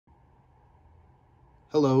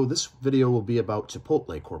Hello, this video will be about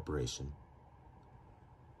Chipotle Corporation.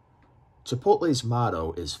 Chipotle's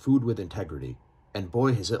motto is food with integrity, and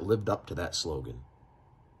boy has it lived up to that slogan.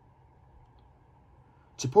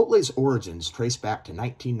 Chipotle's origins trace back to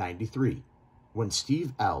 1993, when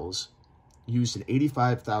Steve Ells used an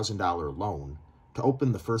 $85,000 loan to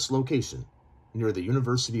open the first location near the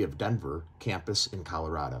University of Denver campus in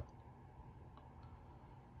Colorado.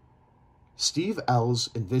 Steve Ells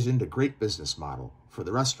envisioned a great business model for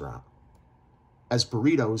the restaurant, as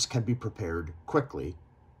burritos can be prepared quickly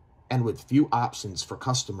and with few options for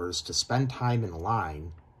customers to spend time in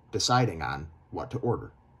line deciding on what to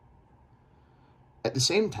order. At the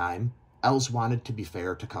same time, Ells wanted to be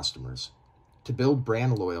fair to customers, to build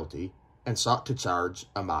brand loyalty, and sought to charge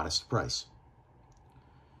a modest price.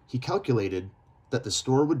 He calculated that the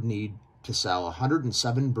store would need to sell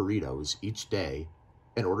 107 burritos each day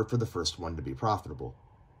in order for the first one to be profitable.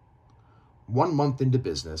 1 month into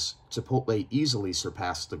business, Chipotle easily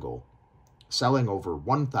surpassed the goal, selling over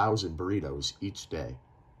 1,000 burritos each day.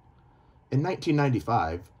 In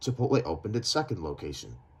 1995, Chipotle opened its second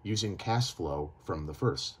location, using cash flow from the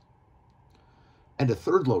first, and a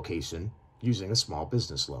third location using a small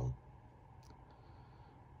business loan.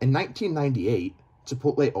 In 1998,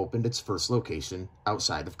 Chipotle opened its first location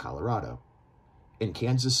outside of Colorado, in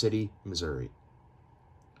Kansas City, Missouri.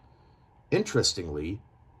 Interestingly,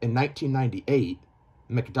 in 1998,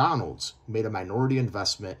 McDonald's made a minority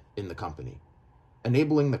investment in the company,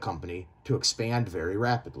 enabling the company to expand very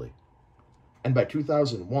rapidly. And by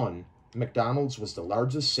 2001, McDonald's was the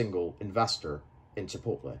largest single investor in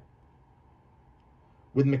Chipotle.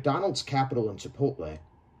 With McDonald's capital in Chipotle,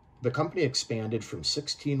 the company expanded from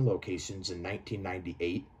 16 locations in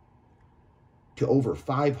 1998 to over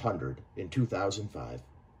 500 in 2005.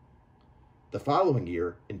 The following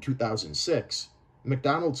year, in 2006,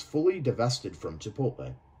 McDonald's fully divested from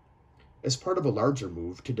Chipotle as part of a larger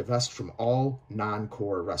move to divest from all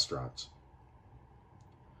non-core restaurants.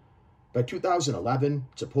 By 2011,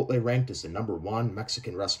 Chipotle ranked as the #1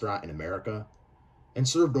 Mexican restaurant in America and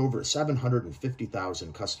served over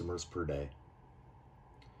 750,000 customers per day.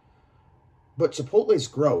 But Chipotle's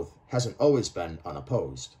growth hasn't always been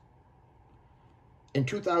unopposed. In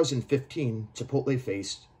 2015, Chipotle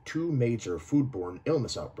faced 2 major foodborne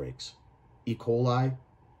illness outbreaks, E. coli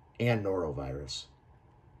and norovirus.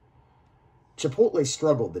 Chipotle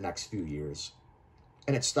struggled the next few years,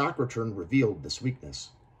 and its stock return revealed this weakness.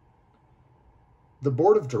 The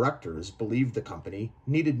board of directors believed the company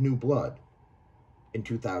needed new blood in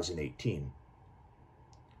 2018,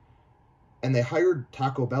 and they hired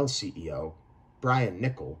Taco Bell CEO Brian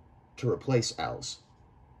Niccol to replace Ells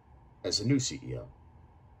as the new CEO.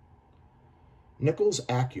 Niccol's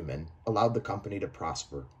acumen allowed the company to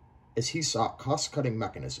prosper as he sought cost-cutting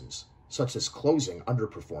mechanisms, such as closing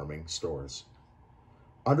underperforming stores.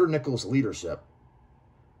 Under Niccol's leadership,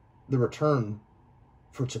 the return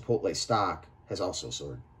for Chipotle stock has also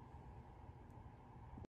soared.